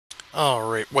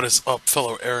Alright, what is up,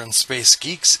 fellow Air and Space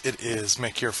geeks? It is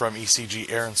Mick here from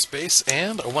ECG Air and Space,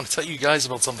 and I want to tell you guys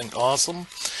about something awesome.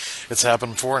 It's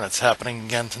happened before, and it's happening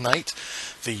again tonight.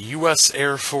 The U.S.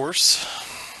 Air Force,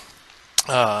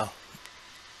 the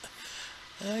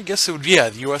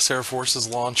U.S. Air Force is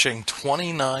launching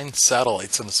 29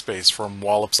 satellites into space from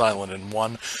Wallops Island in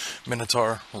one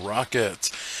Minotaur rocket.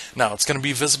 Now, it's going to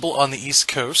be visible on the East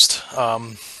Coast.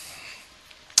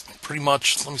 Pretty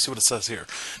much, let me see what it says here.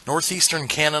 Northeastern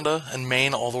Canada and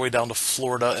Maine all the way down to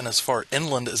Florida and as far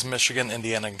inland as Michigan,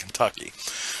 Indiana, and Kentucky.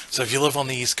 So if you live on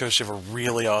the East Coast, you have a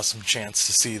really awesome chance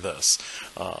to see this.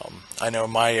 I know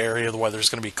in my area the weather's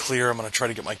going to be clear. I'm going to try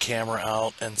to get my camera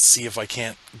out and see if I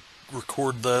can't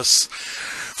record this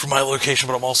from my location,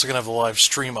 but I'm also going to have the live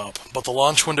stream up. But the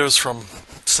launch window is from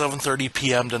 7:30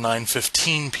 p.m. to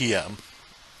 9:15 p.m.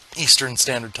 Eastern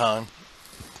Standard Time,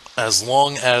 as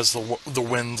long as the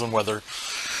winds and weather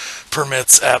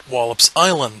permits at Wallops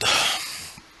Island.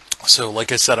 So,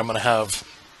 like I said, I'm going to have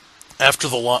right after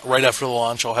the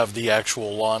launch, I'll have the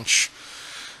actual launch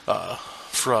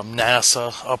from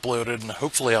NASA uploaded, and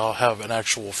hopefully I'll have an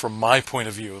actual from my point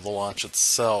of view of the launch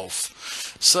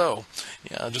itself. So,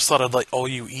 yeah, I just thought I'd let all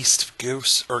you East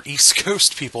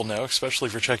Coast people know, especially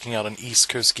if you're checking out an East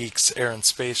Coast Geeks Air and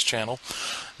Space channel,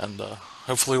 and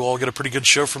hopefully we'll all get a pretty good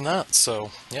show from that.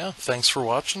 So, yeah, thanks for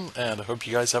watching, and I hope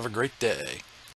you guys have a great day.